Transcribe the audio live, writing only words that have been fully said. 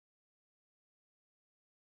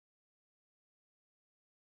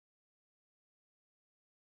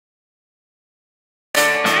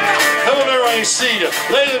me see you.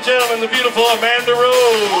 Ladies and gentlemen, the beautiful Amanda Rose.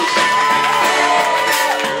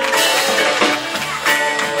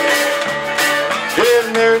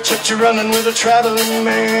 In there, church running with a traveling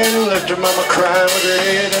man, left her mama crying with her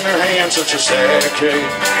head in her hand. Such a sad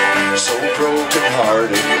case, so broken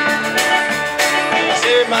hearted.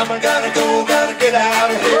 Said, Mama, gotta go, gotta get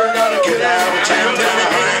out of here, gotta get out of town, gotta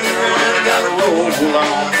hang around, gotta roll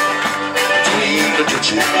on to the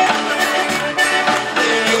ditch.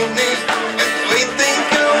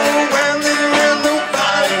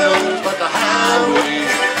 Nobody knows, but the highway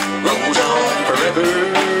rolls on forever.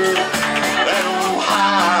 That old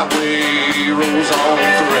highway rolls on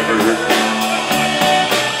forever.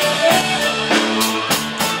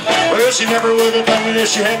 Well, she never would have done it if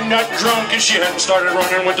she hadn't got drunk, if she hadn't started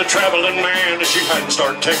running with the traveling man, if she hadn't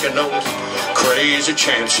started taking those crazy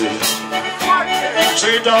chances.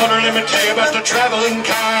 Say, daughter, let me tell you about the traveling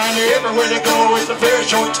kind. Everywhere they go, it's a very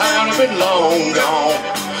short time. It's been long gone.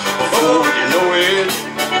 Before you know it,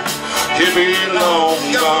 he'll be long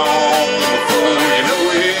gone. Before you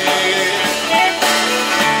know it.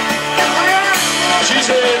 She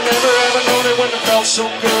said, never ever known it when it felt so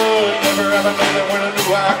good. Never ever known it when I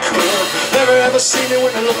knew I could. Never ever seen it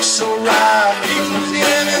when it looked so right.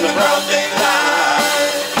 Even in the broad daylight.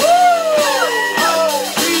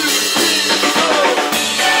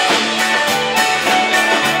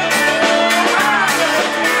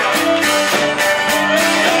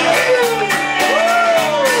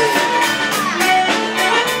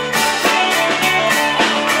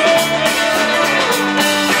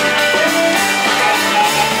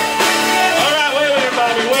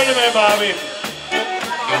 Bobby,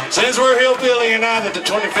 since we're Hillbilly and I at the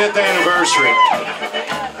 25th anniversary,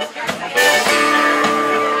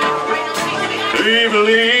 do you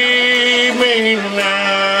believe me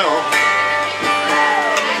now?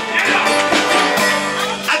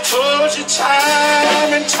 I told you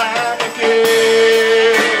time and time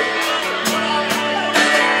again,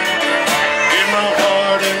 in my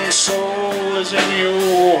heart and soul is in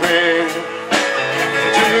your hand.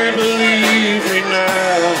 Do you believe me now?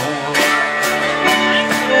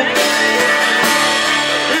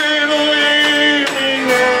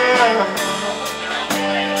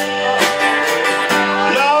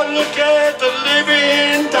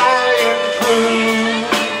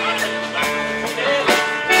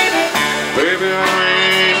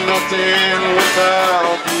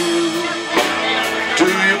 Without you, do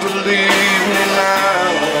you believe me now?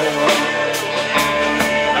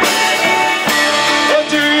 Or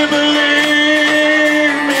do you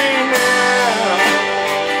believe me now?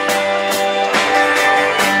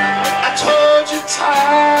 I told you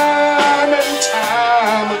time and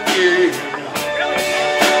time again,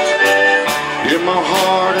 in my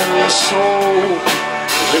heart and my soul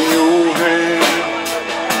is in your hand.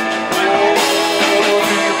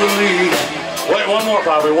 Wait, one more,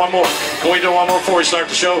 Bobby, one more. Can we do one more before we start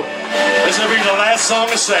the show? This will be the last song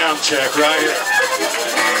of sound check, right here.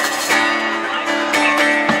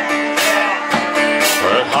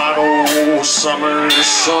 A hot old summer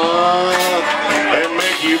sun, they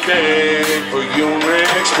make you beg for your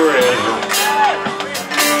next breath.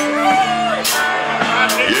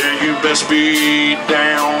 Yeah, you best be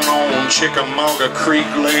down on Chickamauga Creek,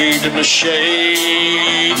 laid in the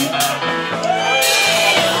shade,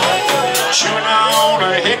 chewing on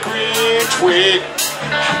a hickory twig.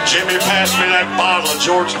 Jimmy passed me that bottle of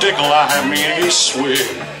George Dickel, I had me a swig.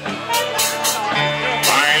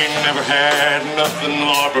 I ain't never had nothing,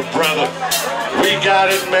 Lord, but brother, we got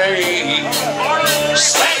it made.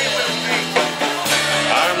 Say it with me.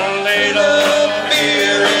 I'm laid up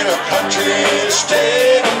here in a country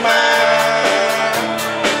state of mind,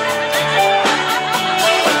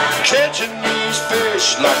 catching these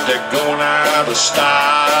fish like they're going out of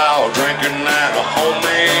style, drinking that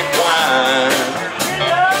homemade wine.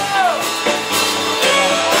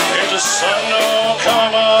 If the sun don't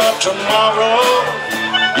come up tomorrow,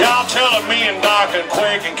 y'all telling me and Doc and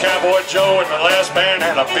Quake and Cowboy Joe and the last band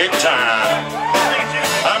had a big time.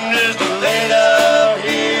 I'm just laid out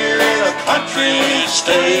here in a country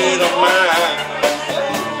state of mind.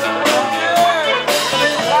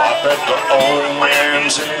 I bet the old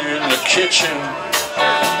man's in the kitchen.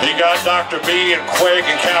 He got Dr. B and Quake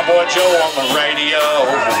and Cowboy Joe on the radio,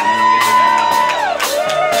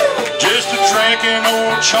 just a drinking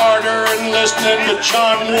old charter and listening to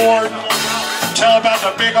John Ward tell about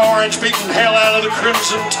the Big Orange beating hell out of the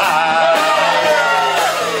Crimson Tide.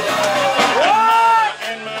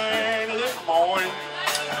 And my Aunt Lemoyne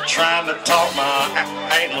trying to talk my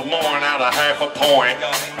Aunt Lemoyne out of half a point.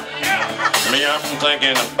 Me, I'm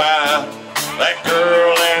thinking about that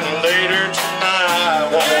girl and later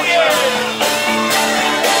tonight. One more time.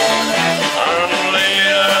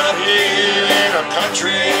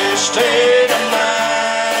 state of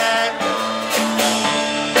mind.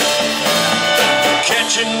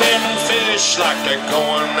 Catching them fish like they're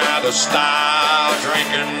going out of style,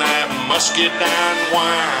 drinking that muscadine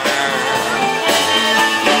wine.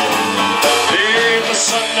 If the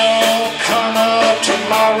sun don't come up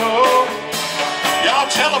tomorrow, y'all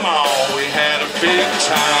tell them all we had a big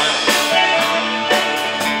time.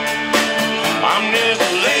 I'm just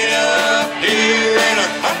laid up here in a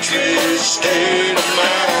country state of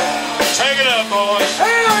mind. Take it up, boys.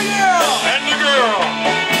 Hell yeah! And the girl.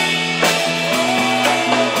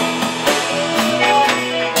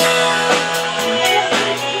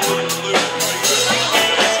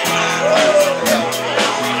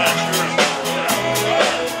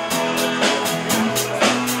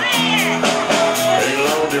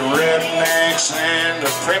 And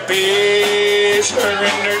the preppies are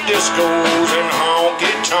in their discos and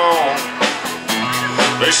honky-tonk.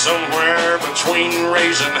 They're somewhere between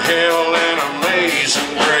raising hell and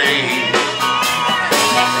amazing grace.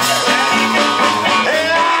 Hey,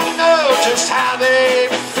 I know just how they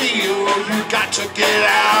feel. You got to get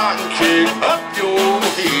out and kick up your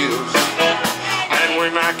heels. And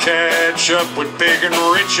when I catch up with Big and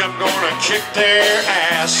Rich, I'm gonna kick their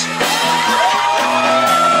ass.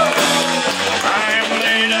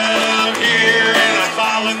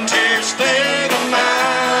 Volunteer state of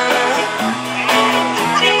mind.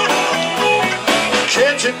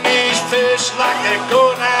 Catching these fish like they're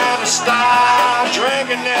going out of style,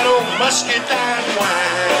 drinking that old muscadine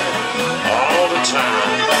wine all the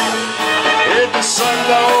time. If the sun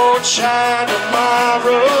don't shine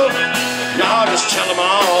tomorrow, y'all just tell them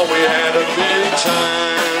all we had a good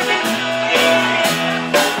time.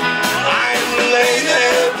 I'm laid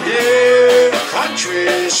up here,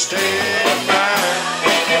 country state.